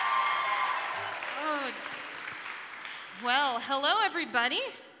Well, hello everybody.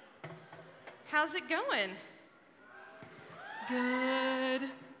 How's it going? Good.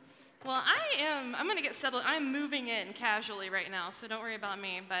 Well, I'm gonna get settled. I'm moving in casually right now, so don't worry about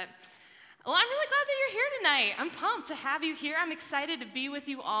me. Well, I'm really glad that you're here tonight. I'm pumped to have you here. I'm excited to be with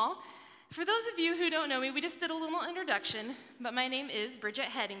you all. For those of you who don't know me, we just did a little introduction, but my name is Bridget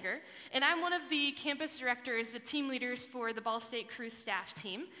Hedinger, and I'm one of the campus directors, the team leaders for the Ball State Cruise staff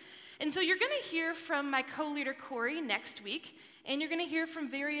team. And so you're going to hear from my co-leader, Corey, next week, and you're going to hear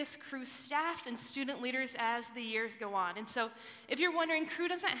from various Cruise staff and student leaders as the years go on. And so if you're wondering, Cru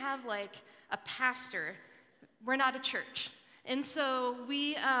doesn't have like a pastor. We're not a church. And so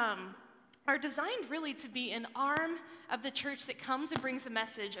we are designed really to be an arm of the church that comes and brings the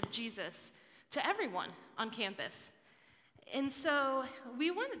message of Jesus to everyone on campus. And so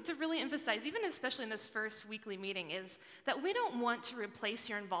we want to really emphasize, even especially in this first weekly meeting, is that we don't want to replace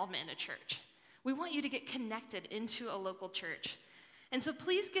your involvement in a church. We want you to get connected into a local church. And so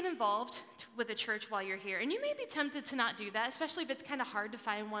please get involved with a church while you're here. And you may be tempted to not do that, especially if it's kind of hard to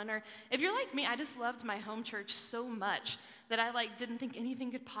find one. Or if you're like me, I just loved my home church so much that I didn't think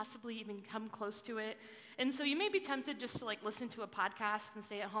anything could possibly even come close to it. And so you may be tempted just to listen to a podcast and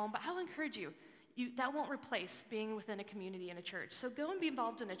stay at home, but I will encourage you. That won't replace being within a community in a church. So go and be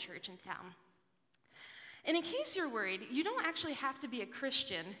involved in a church in town. And in case you're worried, you don't actually have to be a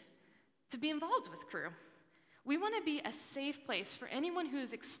Christian to be involved with Cru. We want to be a safe place for anyone who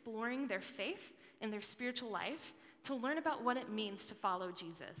is exploring their faith and their spiritual life to learn about what it means to follow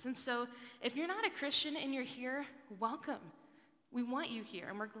Jesus. And so if you're not a Christian and you're here, welcome. We want you here,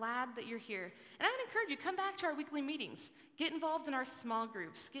 and we're glad that you're here. And I would encourage you, come back to our weekly meetings. Get involved in our small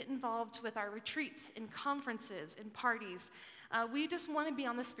groups. Get involved with our retreats and conferences and parties. We just want to be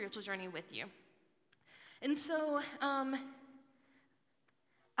on the spiritual journey with you. And so, I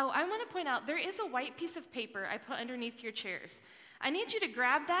want to point out, there is a white piece of paper I put underneath your chairs. I need you to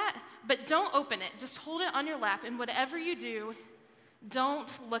grab that, but don't open it. Just hold it on your lap, and whatever you do,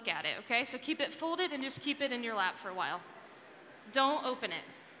 don't look at it, okay? So keep it folded and just keep it in your lap for a while. Don't open it.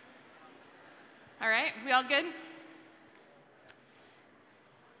 All right, we all good?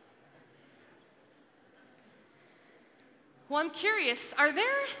 Well, I'm curious, are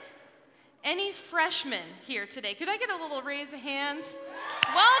there any freshmen here today? Could I get a little raise of hands?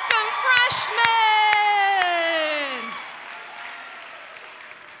 Welcome, freshmen!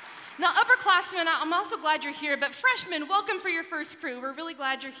 Now, upperclassmen, I'm also glad you're here, but freshmen, welcome for your first Cru. We're really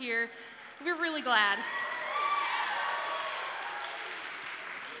glad you're here. We're really glad.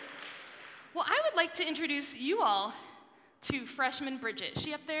 Well, I would like to introduce you all to freshman Bridget. Is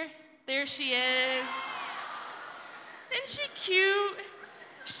she up there? There she is. Isn't she cute?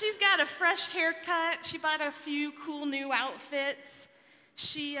 She's got a fresh haircut. She bought a few cool new outfits.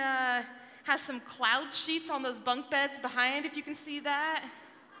 She has some cloud sheets on those bunk beds behind, if you can see that.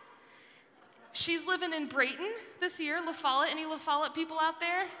 She's living in Brayton this year, La Follette. Any La Follette people out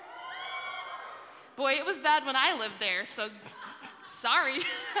there? Boy, it was bad when I lived there, so sorry.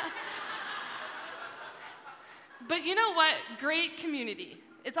 But you know what? Great community.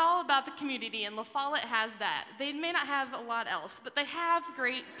 It's all about the community, and La Follette has that. They may not have a lot else, but they have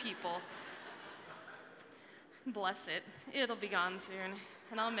great people. Bless it. It'll be gone soon,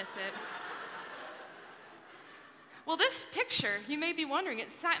 and I'll miss it. Well, this picture, you may be wondering,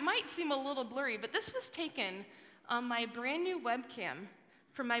 it might seem a little blurry, but this was taken on my brand new webcam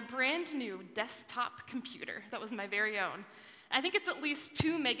from my brand new desktop computer. That was my very own. I think it's at least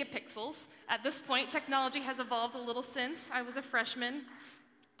 2 megapixels. At this point, technology has evolved a little since I was a freshman.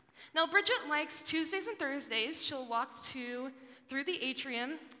 Now, Bridget likes Tuesdays and Thursdays. She'll walk through the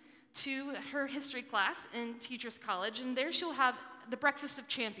atrium to her history class in Teachers College, and there she'll have the Breakfast of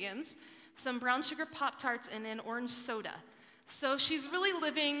Champions, some brown sugar Pop-Tarts, and an orange soda. So she's really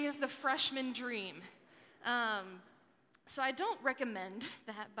living the freshman dream. So I don't recommend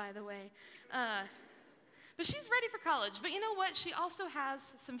that, by the way. But she's ready for college. But you know what? She also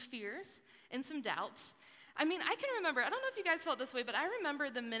has some fears and some doubts. I mean, I can remember, I don't know if you guys felt this way, but I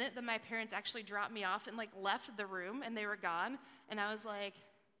remember the minute that my parents actually dropped me off and left the room and they were gone, and I was like,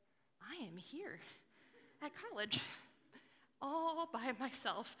 I am here at college all by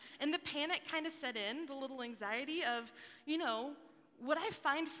myself. And the panic kind of set in, the little anxiety of, would I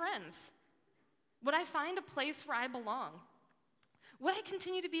find friends? Would I find a place where I belong? Would I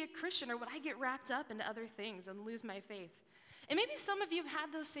continue to be a Christian, or would I get wrapped up into other things and lose my faith? And maybe some of you have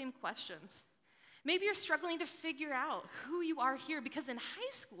had those same questions. Maybe you're struggling to figure out who you are here, because in high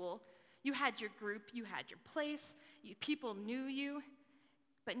school, you had your group, you had your place, people knew you,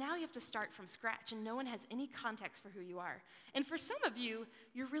 but now you have to start from scratch, and no one has any context for who you are. And for some of you,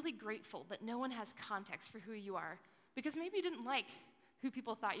 you're really grateful that no one has context for who you are, because maybe you didn't like who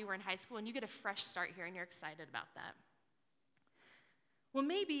people thought you were in high school, and you get a fresh start here, and you're excited about that. Well,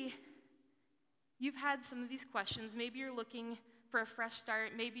 maybe you've had some of these questions. Maybe you're looking for a fresh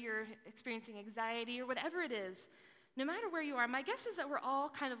start. Maybe you're experiencing anxiety or whatever it is. No matter where you are, my guess is that we're all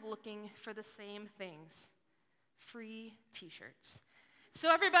kind of looking for the same things: free t-shirts.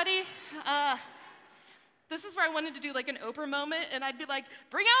 So everybody, this is where I wanted to do like an Oprah moment, and I'd be like,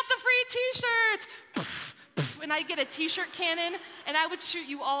 bring out the free t-shirts! And I'd get a t-shirt cannon, and I would shoot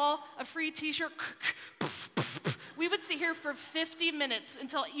you all a free t-shirt. We would sit here for 50 minutes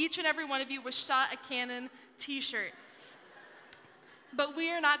until each and every one of you was shot a Canon t-shirt. But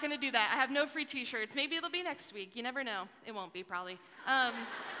we are not going to do that. I have no free t-shirts. Maybe it'll be next week. You never know. It won't be, probably. No,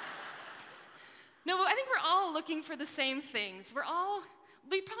 I think we're all looking for the same things.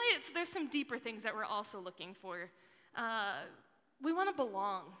 There's some deeper things that we're also looking for. We want to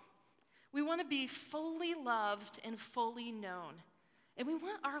belong. We want to be fully loved and fully known. And we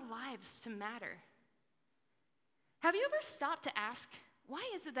want our lives to matter. Have you ever stopped to ask, why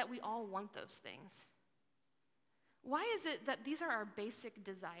is it that we all want those things? Why is it that these are our basic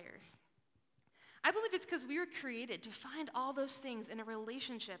desires? I believe it's because we were created to find all those things in a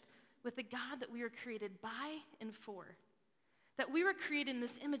relationship with the God that we were created by and for. That we were created in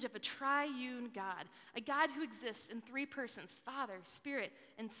this image of a triune God, a God who exists in three persons: Father, Spirit,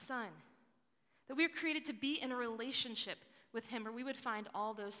 and Son. That we were created to be in a relationship with Him where we would find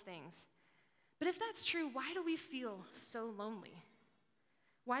all those things. But if that's true, why do we feel so lonely?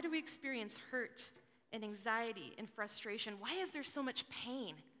 Why do we experience hurt and anxiety and frustration? Why is there so much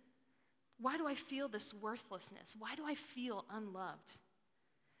pain? Why do I feel this worthlessness? Why do I feel unloved?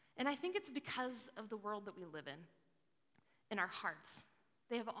 And I think it's because of the world that we live in our hearts.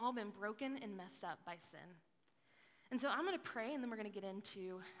 They have all been broken and messed up by sin. And so I'm going to pray, and then we're going to get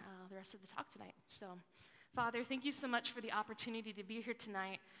into the rest of the talk tonight. So, Father, thank you so much for the opportunity to be here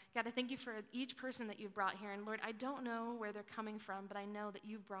tonight. God, I thank you for each person that you've brought here. And Lord, I don't know where they're coming from, but I know that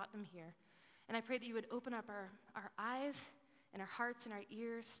you've brought them here. And I pray that you would open up our eyes and our hearts and our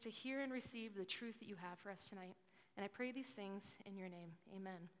ears to hear and receive the truth that you have for us tonight. And I pray these things in your name.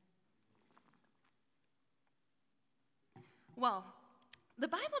 Amen. Well, the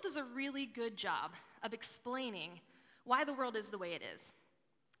Bible does a really good job of explaining why the world is the way it is.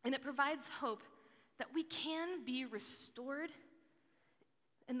 And it provides hope that we can be restored,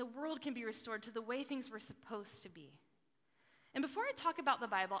 and the world can be restored to the way things were supposed to be. And before I talk about the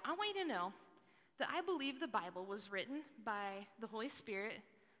Bible, I want you to know that I believe the Bible was written by the Holy Spirit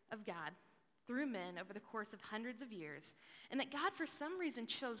of God through men over the course of hundreds of years, and that God, for some reason,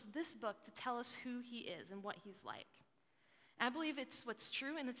 chose this book to tell us who He is and what He's like. I believe it's what's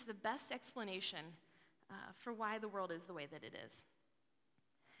true, and it's the best explanation for why the world is the way that it is.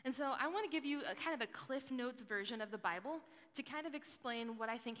 And so I want to give you a kind of a Cliff Notes version of the Bible to kind of explain what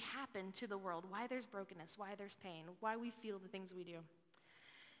I think happened to the world, why there's brokenness, why there's pain, why we feel the things we do.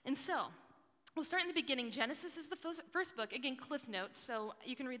 And so we'll start in the beginning. Genesis is the first book. Again, Cliff Notes, so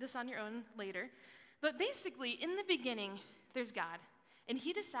you can read this on your own later. But basically, in the beginning, there's God, and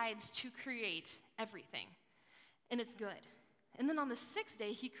He decides to create everything, and it's good. And then on the sixth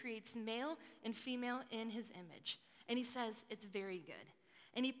day, He creates male and female in His image, and He says it's very good.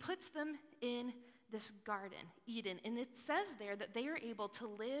 And He puts them in this garden, Eden, and it says there that they are able to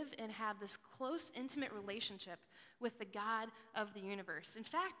live and have this close, intimate relationship with the God of the universe. In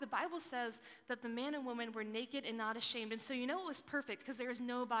fact, the Bible says that the man and woman were naked and not ashamed, and so you know it was perfect because there is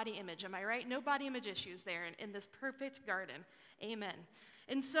no body image, am I right? No body image issues there in this perfect garden. Amen.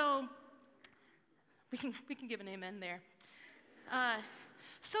 And so we can give an amen there.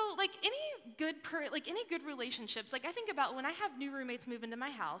 So any good relationships, I think about when I have new roommates move into my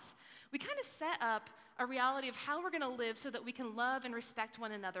house, we kind of set up a reality of how we're going to live so that we can love and respect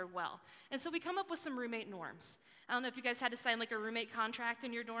one another well. And so we come up with some roommate norms. I don't know if you guys had to sign a roommate contract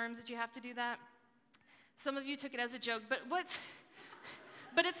in your dorms. Did you have to do that? Some of you took it as a joke, but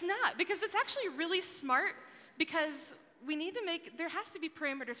it's not, because it's actually really smart, because there has to be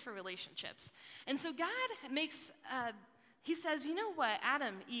parameters for relationships. And so God makes He says, you know what,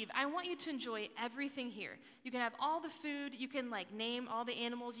 Adam, Eve, I want you to enjoy everything here. You can have all the food, you can name all the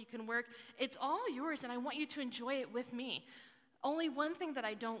animals, you can work. It's all yours, and I want you to enjoy it with me. Only one thing that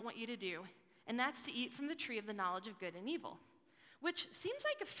I don't want you to do, and that's to eat from the tree of the knowledge of good and evil, which seems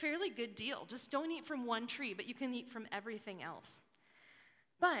like a fairly good deal. Just don't eat from one tree, but you can eat from everything else.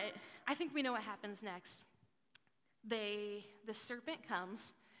 But I think we know what happens next. The serpent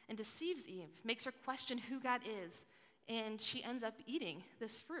comes and deceives Eve, makes her question who God is, and she ends up eating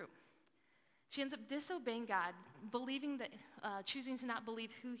this fruit. She ends up disobeying God, choosing to not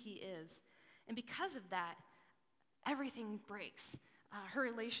believe who He is. And because of that, everything breaks. Her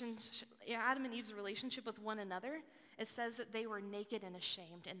relationship, Adam and Eve's relationship with one another, it says that they were naked and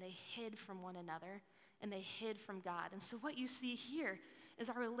ashamed, and they hid from one another, and they hid from God. And so what you see here is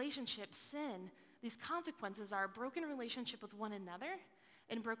our relationship, sin, these consequences are a broken relationship with one another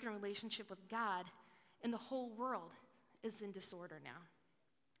and broken relationship with God, and the whole world is in disorder now.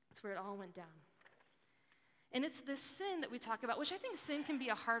 That's where it all went down. And it's this sin that we talk about, which I think sin can be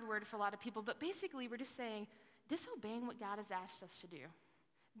a hard word for a lot of people, but basically we're just saying disobeying what God has asked us to do,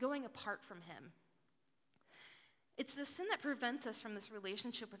 going apart from him. It's the sin that prevents us from this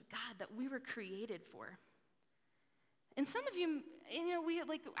relationship with God that we were created for. And some of you,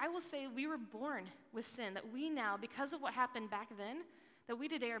 I will say we were born with sin, that we now, because of what happened back then, that we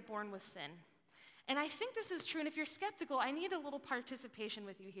today are born with sin. And I think this is true, and if you're skeptical, I need a little participation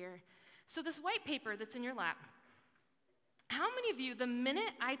with you here. So this white paper that's in your lap, how many of you, the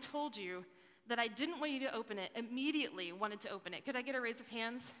minute I told you that I didn't want you to open it, immediately wanted to open it? Could I get a raise of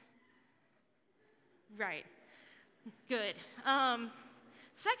hands? Right. Good.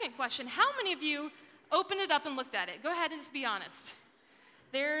 Second question, how many of you opened it up and looked at it? Go ahead and just be honest.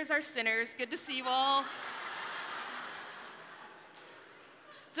 There's our sinners. Good to see you all.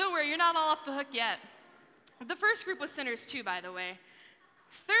 Don't worry, you're not all off the hook yet. The first group was sinners too, by the way.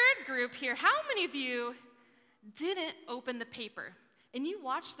 Third group here, how many of you didn't open the paper? And you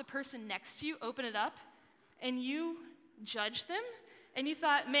watched the person next to you open it up, and you judged them, and you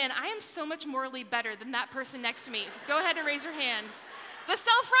thought, man, I am so much morally better than that person next to me. Go ahead and raise your hand. The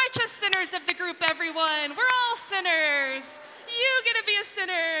self-righteous sinners of the group, everyone. We're all sinners. You get to be a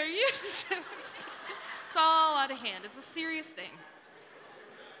sinner. It's all out of hand. It's a serious thing.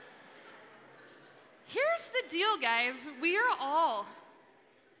 Here's the deal, guys. We are all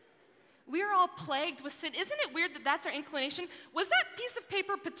plagued with sin. Isn't it weird that that's our inclination? Was that piece of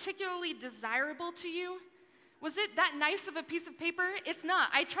paper particularly desirable to you? Was it that nice of a piece of paper? It's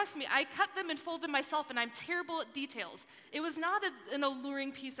not. Trust me, I cut them and fold them myself, and I'm terrible at details. It was not an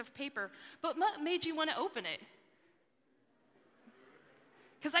alluring piece of paper. But what made you want to open it?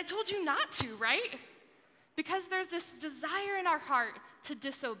 Because I told you not to, right? Because there's this desire in our heart to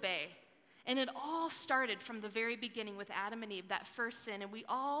disobey. And it all started from the very beginning with Adam and Eve, that first sin, and we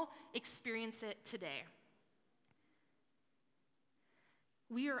all experience it today.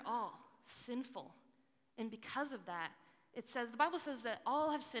 We are all sinful. And because of that, the Bible says that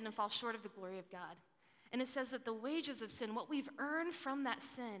all have sinned and fall short of the glory of God. And it says that the wages of sin, what we've earned from that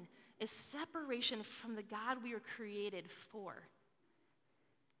sin, is separation from the God we were created for.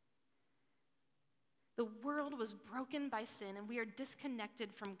 The world was broken by sin, and we are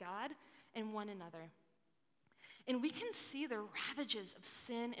disconnected from God and one another. And we can see the ravages of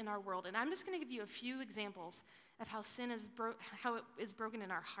sin in our world. And I'm just going to give you a few examples of how sin how it is broken in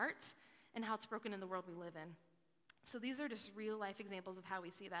our hearts and how it's broken in the world we live in. So these are just real life examples of how we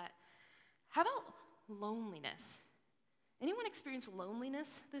see that. How about loneliness? Anyone experience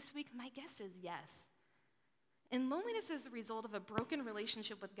loneliness this week? My guess is yes. And loneliness is the result of a broken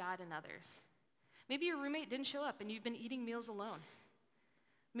relationship with God and others. Maybe your roommate didn't show up and you've been eating meals alone.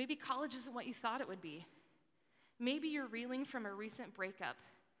 Maybe college isn't what you thought it would be. Maybe you're reeling from a recent breakup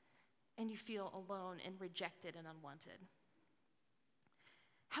and you feel alone and rejected and unwanted.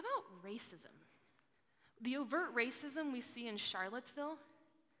 How about racism? The overt racism we see in Charlottesville,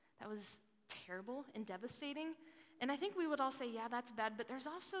 that was terrible and devastating. And I think we would all say, yeah, that's bad, but there's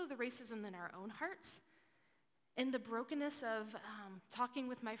also the racism in our own hearts and the brokenness of talking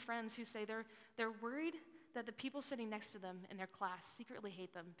with my friends who say they're worried that the people sitting next to them in their class secretly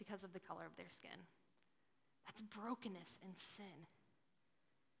hate them because of the color of their skin. That's brokenness and sin.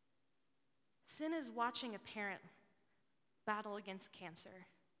 Sin is watching a parent battle against cancer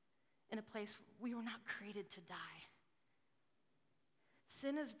in a place we were not created to die.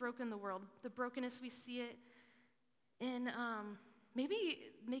 Sin has broken the world. The brokenness, we see it in maybe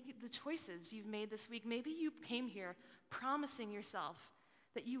make the choices you've made this week. Maybe you came here promising yourself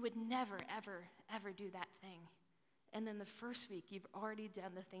that you would never, ever, ever do that thing. And then the first week, you've already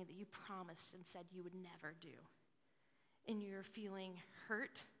done the thing that you promised and said you would never do. And you're feeling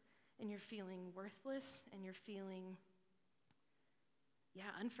hurt, and you're feeling worthless, and you're feeling,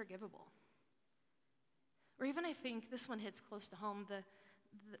 unforgivable. Or even I think this one hits close to home,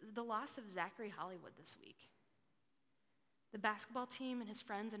 the loss of Zachary Hollywood this week. The basketball team and his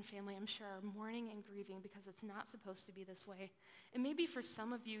friends and family, I'm sure, are mourning and grieving because it's not supposed to be this way. And maybe for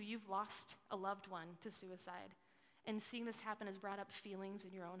some of you, you've lost a loved one to suicide. And seeing this happen has brought up feelings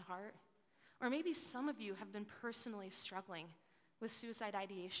in your own heart. Or maybe some of you have been personally struggling with suicide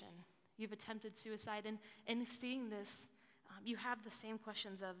ideation. You've attempted suicide, and seeing this, you have the same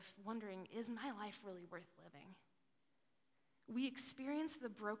questions of wondering, is my life really worth living? We experience the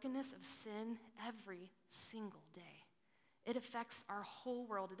brokenness of sin every single day. It affects our whole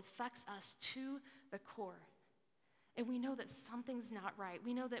world. It affects us to the core. And we know that something's not right.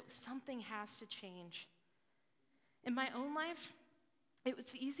 We know that something has to change. In my own life, it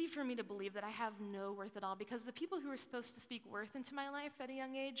was easy for me to believe that I have no worth at all because the people who were supposed to speak worth into my life at a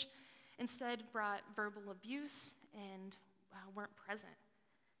young age instead brought verbal abuse and weren't present.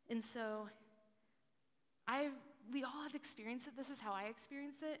 And so we all have experienced it. This is how I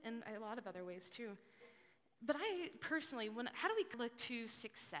experience it, and a lot of other ways too. But I personally, how do we look to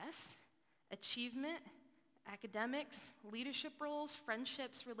success, achievement, academics, leadership roles,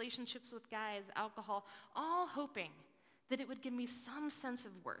 friendships, relationships with guys, alcohol, all hoping that it would give me some sense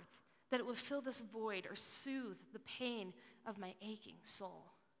of worth, that it would fill this void or soothe the pain of my aching soul.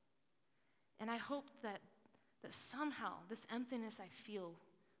 And I hoped that somehow this emptiness I feel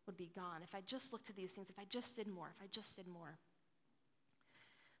would be gone if I just looked at these things, if I just did more.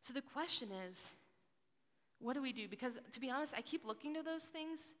 So the question is, what do we do? Because to be honest, I keep looking to those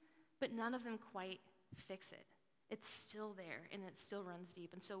things, but none of them quite fix it. It's still there, and it still runs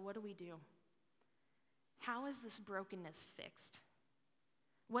deep. And so what do we do? How is this brokenness fixed?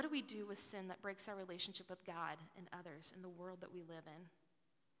 What do we do with sin that breaks our relationship with God and others in the world that we live in?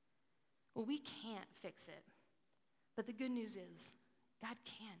 Well, we can't fix it. But the good news is, God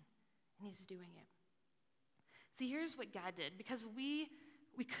can, and he's doing it. See, here's what God did. Because we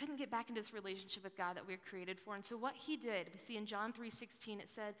couldn't get back into this relationship with God that we were created for. And so what he did, we see in John 3:16, it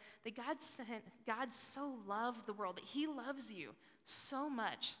said that God so loved the world, that he loves you so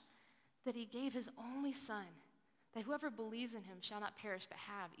much that he gave his only son, that whoever believes in him shall not perish but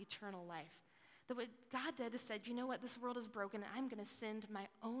have eternal life. That what God did is said, you know what, this world is broken, and I'm going to send my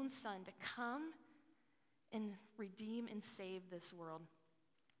own son to come and redeem and save this world.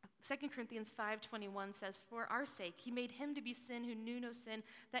 2 Corinthians 5:21 says, for our sake, he made him to be sin who knew no sin,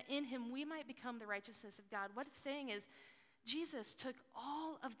 that in him we might become the righteousness of God. What it's saying is, Jesus took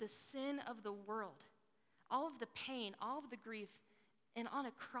all of the sin of the world, all of the pain, all of the grief, and on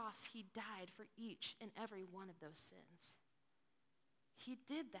a cross, he died for each and every one of those sins. He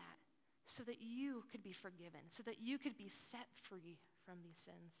did that so that you could be forgiven, so that you could be set free from these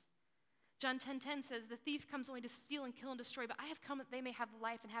sins. John 10:10 says, the thief comes only to steal and kill and destroy, but I have come that they may have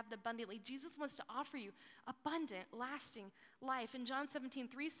life and have it abundantly. Jesus wants to offer you abundant, lasting life. And John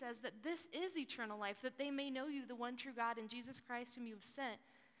 17:3 says that this is eternal life, that they may know you, the one true God, and Jesus Christ whom you have sent.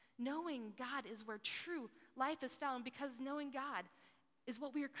 Knowing God is where true life is found, because knowing God is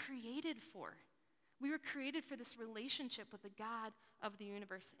what we are created for. We were created for this relationship with the God of the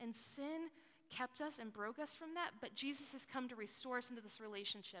universe. And sin kept us and broke us from that, but Jesus has come to restore us into this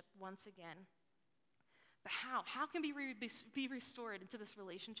relationship once again. But how? How can we be restored into this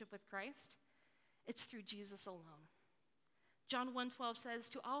relationship with Christ? It's through Jesus alone. John 1:12 says,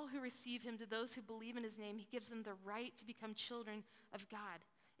 to all who receive him, to those who believe in his name, he gives them the right to become children of God.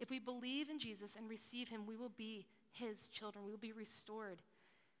 If we believe in Jesus and receive him, we will be his children. We will be restored.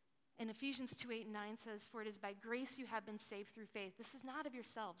 And Ephesians 2:8-9 says, for it is by grace you have been saved through faith. This is not of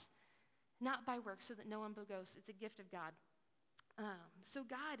yourselves, not by works, so that no one boasts. It's a gift of God. So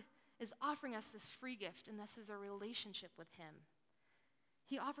God is offering us this free gift, and this is a relationship with him.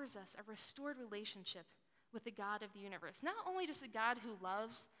 He offers us a restored relationship with the God of the universe. Not only just a God who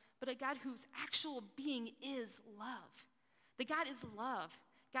loves, but a God whose actual being is love. The God is love.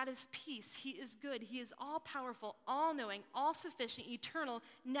 God is peace. He is good. He is all-powerful, all-knowing, all-sufficient, eternal,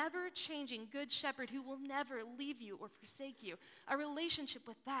 never-changing, good shepherd who will never leave you or forsake you. A relationship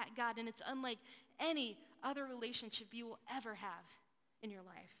with that God, and it's unlike any other relationship you will ever have in your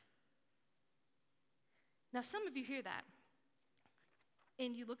life. Now, some of you hear that,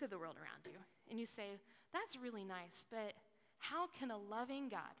 and you look at the world around you, and you say, that's really nice, but how can a loving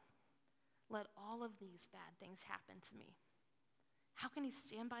God let all of these bad things happen to me? How can he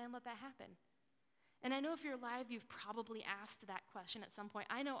stand by and let that happen? And I know if you're alive, you've probably asked that question at some point.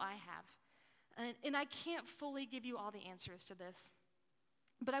 I know I have. And I can't fully give you all the answers to this.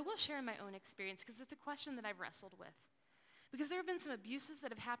 But I will share my own experience because it's a question that I've wrestled with. Because there have been some abuses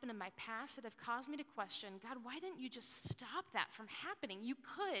that have happened in my past that have caused me to question, God, why didn't you just stop that from happening? You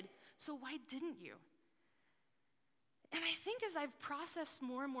could, so why didn't you? And I think as I've processed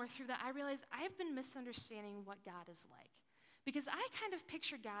more and more through that, I realize I've been misunderstanding what God is like. Because I kind of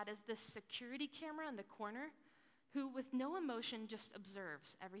picture God as this security camera in the corner who, with no emotion, just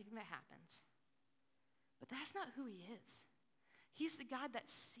observes everything that happens. But that's not who he is. He's the God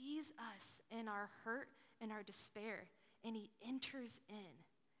that sees us in our hurt and our despair, and he enters in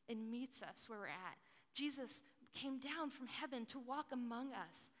and meets us where we're at. Jesus came down from heaven to walk among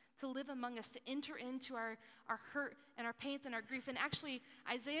us, to live among us, to enter into our hurt and our pains and our grief. And actually,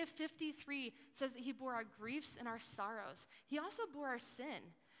 Isaiah 53 says that he bore our griefs and our sorrows. He also bore our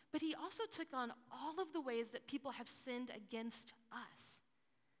sin, but he also took on all of the ways that people have sinned against us.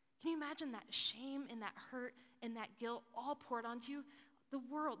 Can you imagine that shame and that hurt and that guilt all poured onto you? The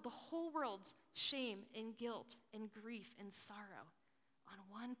world, the whole world's shame and guilt and grief and sorrow on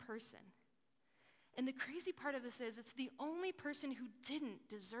one person. And the crazy part of this is it's the only person who didn't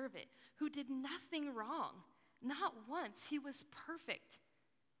deserve it, who did nothing wrong. Not once. He was perfect,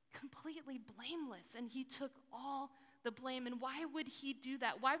 completely blameless, and he took all the blame. And why would he do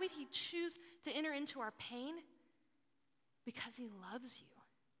that? Why would he choose to enter into our pain? Because he loves you.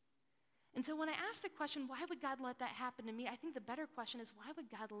 And so when I ask the question, why would God let that happen to me? I think the better question is, why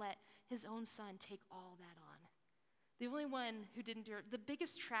would God let his own son take all that on? The only one who didn't do it, the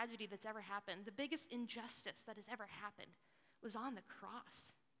biggest tragedy that's ever happened, the biggest injustice that has ever happened was on the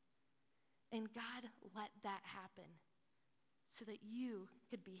cross. And God let that happen so that you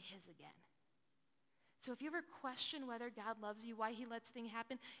could be his again. So if you ever question whether God loves you, why he lets things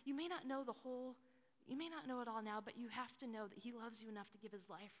happen, you may not know it all now, but you have to know that he loves you enough to give his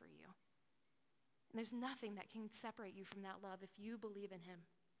life for you. And there's nothing that can separate you from that love if you believe in him.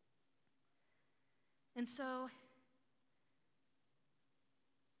 And so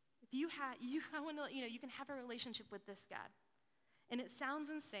you can have a relationship with this God. And it sounds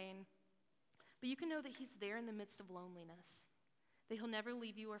insane, but you can know that he's there in the midst of loneliness, that he'll never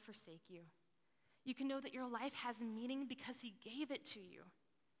leave you or forsake you. You can know that your life has meaning because he gave it to you.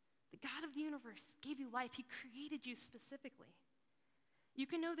 The God of the universe gave you life. He created you specifically. You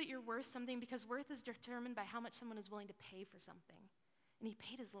can know that you're worth something because worth is determined by how much someone is willing to pay for something. And he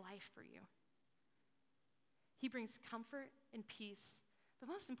paid his life for you. He brings comfort and peace. But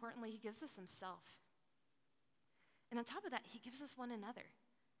most importantly, he gives us himself. And on top of that, he gives us one another,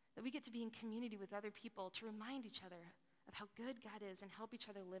 that we get to be in community with other people to remind each other of how good God is and help each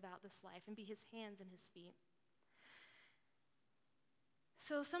other live out this life and be his hands and his feet.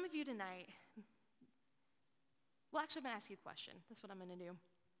 So some of you tonight, well, actually, I'm going to ask you a question. That's what I'm going to do.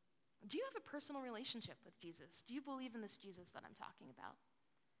 Do you have a personal relationship with Jesus? Do you believe in this Jesus that I'm talking about?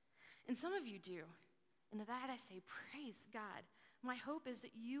 And some of you do. And to that I say, praise God. My hope is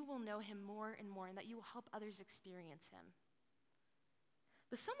that you will know him more and more and that you will help others experience him.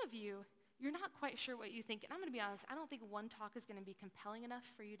 But some of you, you're not quite sure what you think. And I'm going to be honest, I don't think one talk is going to be compelling enough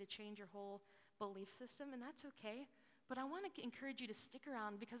for you to change your whole belief system, and that's okay. But I want to encourage you to stick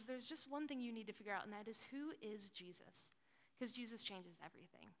around because there's just one thing you need to figure out, and that is, who is Jesus? Because Jesus changes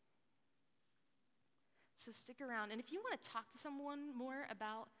everything. So stick around. And if you want to talk to someone more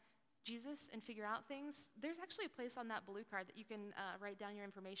about Jesus and figure out things, there's actually a place on that blue card that you can write down your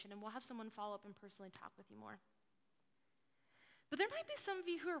information, and we'll have someone follow up and personally talk with you more. But there might be some of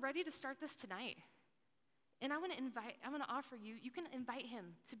you who are ready to start this tonight. And I'm going to offer you, you can invite him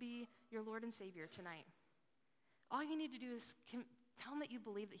to be your Lord and Savior tonight. All you need to do is tell him that you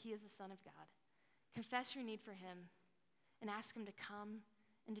believe that he is the Son of God. Confess your need for him and ask him to come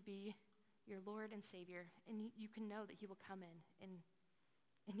and to be your Lord and Savior. And you can know that he will come in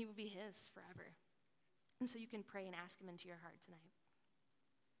and he will be his forever. And so you can pray and ask him into your heart tonight.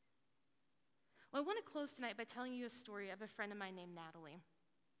 Well, I want to close tonight by telling you a story of a friend of mine named Natalie.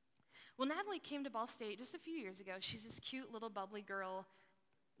 Well, Natalie came to Ball State just a few years ago. She's this cute little bubbly girl,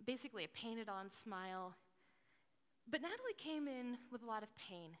 basically a painted-on smile. But Natalie came in with a lot of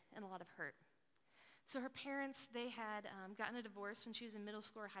pain and a lot of hurt. So her parents, they had gotten a divorce when she was in middle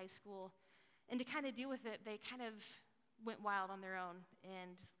school or high school. And to kind of deal with it, they kind of went wild on their own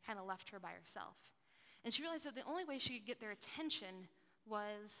and kind of left her by herself. And she realized that the only way she could get their attention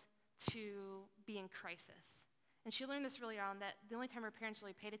was to be in crisis. And she learned this really on, that the only time her parents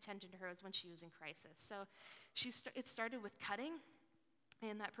really paid attention to her was when she was in crisis. So it started with cutting,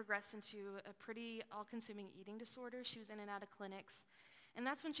 and that progressed into a pretty all-consuming eating disorder. She was in and out of clinics. And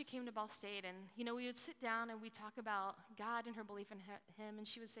that's when she came to Ball State. And, we would sit down and we'd talk about God and her belief in him. And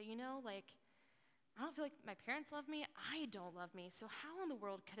she would say, I don't feel like my parents love me. I don't love me. So how in the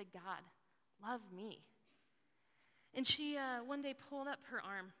world could a God love me? And she one day pulled up her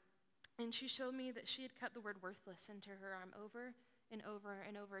arm, and she showed me that she had cut the word worthless into her arm over and over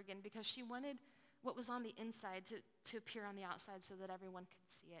and over again because she wanted what was on the inside to appear on the outside so that everyone could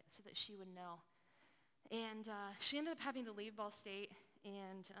see it, so that she would know. And she ended up having to leave Ball State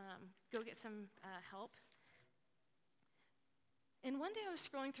and go get some help. And one day I was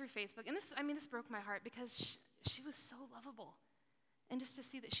scrolling through Facebook, and this broke my heart because she was so lovable. And just to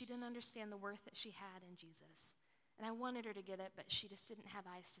see that she didn't understand the worth that she had in Jesus. And I wanted her to get it, but she just didn't have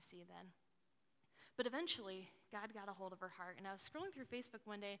eyes to see then. But eventually, God got a hold of her heart, and I was scrolling through Facebook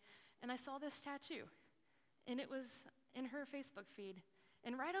one day, and I saw this tattoo, and it was in her Facebook feed.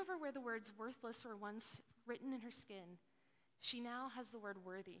 And right over where the words worthless were once written in her skin, she now has the word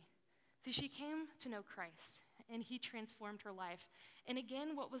worthy. See, she came to know Christ, and he transformed her life. And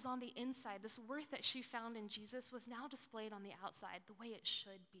again, what was on the inside, this worth that she found in Jesus, was now displayed on the outside the way it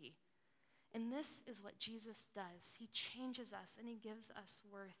should be. And this is what Jesus does. He changes us, and he gives us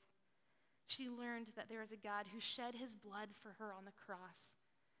worth. She learned that there is a God who shed his blood for her on the cross,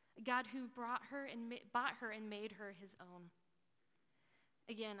 a God who bought her and made her his own.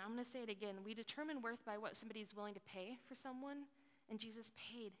 Again, I'm going to say it again. We determine worth by what somebody's willing to pay for someone, and Jesus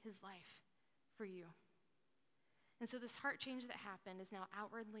paid his life for you. And so this heart change that happened is now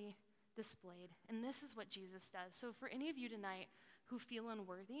outwardly displayed, and this is what Jesus does. So for any of you tonight who feel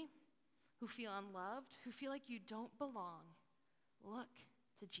unworthy, who feel unloved, who feel like you don't belong, look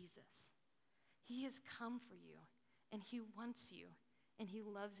to Jesus. He has come for you, and he wants you, and he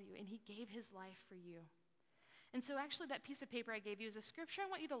loves you, and he gave his life for you. And so actually that piece of paper I gave you is a scripture I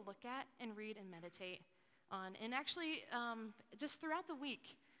want you to look at and read and meditate on. And actually, just throughout the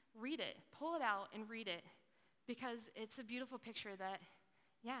week, read it. Pull it out and read it, because it's a beautiful picture that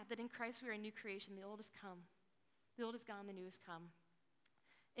in Christ we are a new creation. The old has come. The old is gone, the new has come.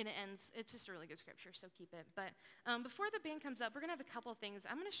 And it ends, it's just a really good scripture, so keep it. But before the band comes up, we're going to have a couple of things.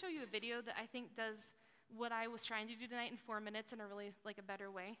 I'm going to show you a video that I think does what I was trying to do tonight in 4 minutes in a really, a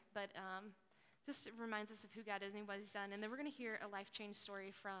better way. But just reminds us of who God is and what he's done. And then we're going to hear a life change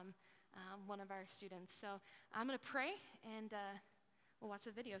story from one of our students. So I'm going to pray, and we'll watch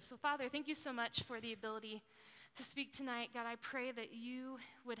the video. So Father, thank you so much for the ability to speak tonight. God, I pray that you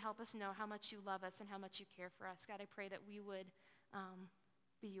would help us know how much you love us and how much you care for us. God, I pray that we would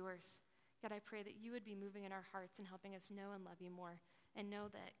be yours. God, I pray that you would be moving in our hearts and helping us know and love you more, and know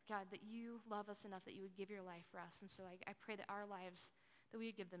that, God, that you love us enough that you would give your life for us. And so I pray that our lives, that we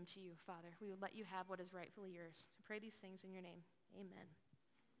would give them to you, Father. We would let you have what is rightfully yours. I pray these things in your name. Amen.